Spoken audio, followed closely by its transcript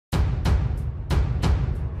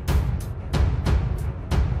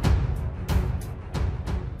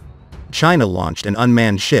China launched an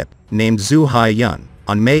unmanned ship, named Zhu Hai Yun,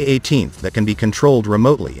 on May 18 that can be controlled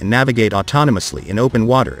remotely and navigate autonomously in open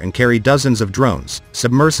water and carry dozens of drones,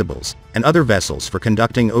 submersibles, and other vessels for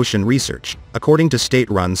conducting ocean research, according to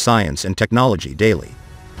state-run Science and Technology Daily.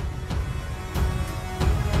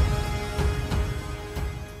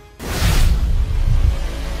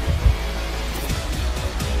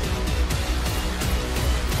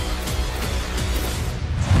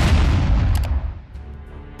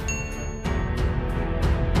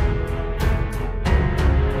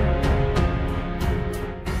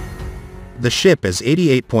 The ship is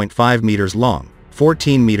 88.5 meters long,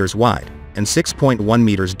 14 meters wide, and 6.1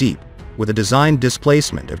 meters deep, with a designed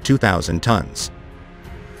displacement of 2,000 tons.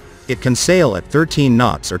 It can sail at 13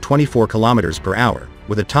 knots or 24 kilometers per hour,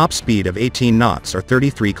 with a top speed of 18 knots or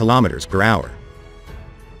 33 kilometers per hour.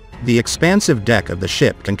 The expansive deck of the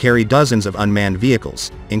ship can carry dozens of unmanned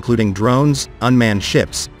vehicles, including drones, unmanned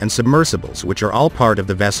ships, and submersibles, which are all part of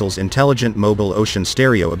the vessel's Intelligent Mobile Ocean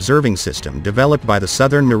Stereo Observing System developed by the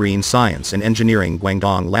Southern Marine Science and Engineering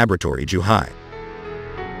Guangdong Laboratory Zhu Hai.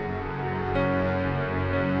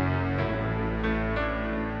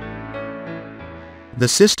 The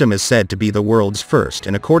system is said to be the world's first,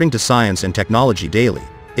 and according to Science and Technology Daily,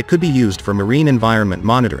 it could be used for marine environment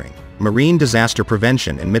monitoring, marine disaster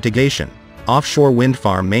prevention and mitigation, offshore wind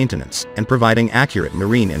farm maintenance, and providing accurate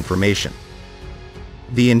marine information.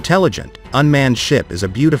 The intelligent, unmanned ship is a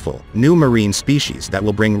beautiful, new marine species that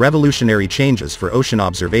will bring revolutionary changes for ocean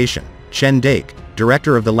observation, Chen Dake,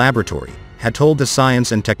 director of the laboratory, had told the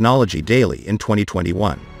Science and Technology Daily in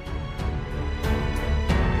 2021.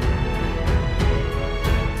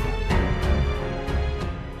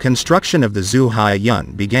 Construction of the Zhu Hai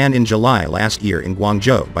Yun began in July last year in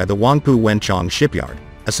Guangzhou by the Huangpu Wenchong Shipyard,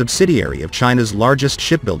 a subsidiary of China's largest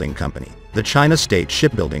shipbuilding company, the China State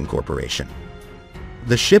Shipbuilding Corporation.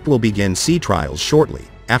 The ship will begin sea trials shortly,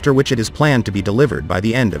 after which it is planned to be delivered by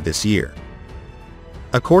the end of this year.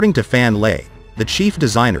 According to Fan Lei, the chief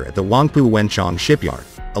designer at the Huangpu Wenchong Shipyard,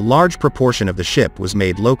 a large proportion of the ship was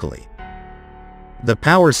made locally. The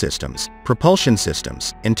power systems, propulsion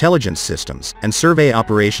systems, intelligence systems, and survey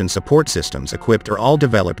operation support systems equipped are all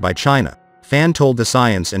developed by China, Fan told the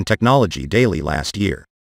Science and Technology Daily last year.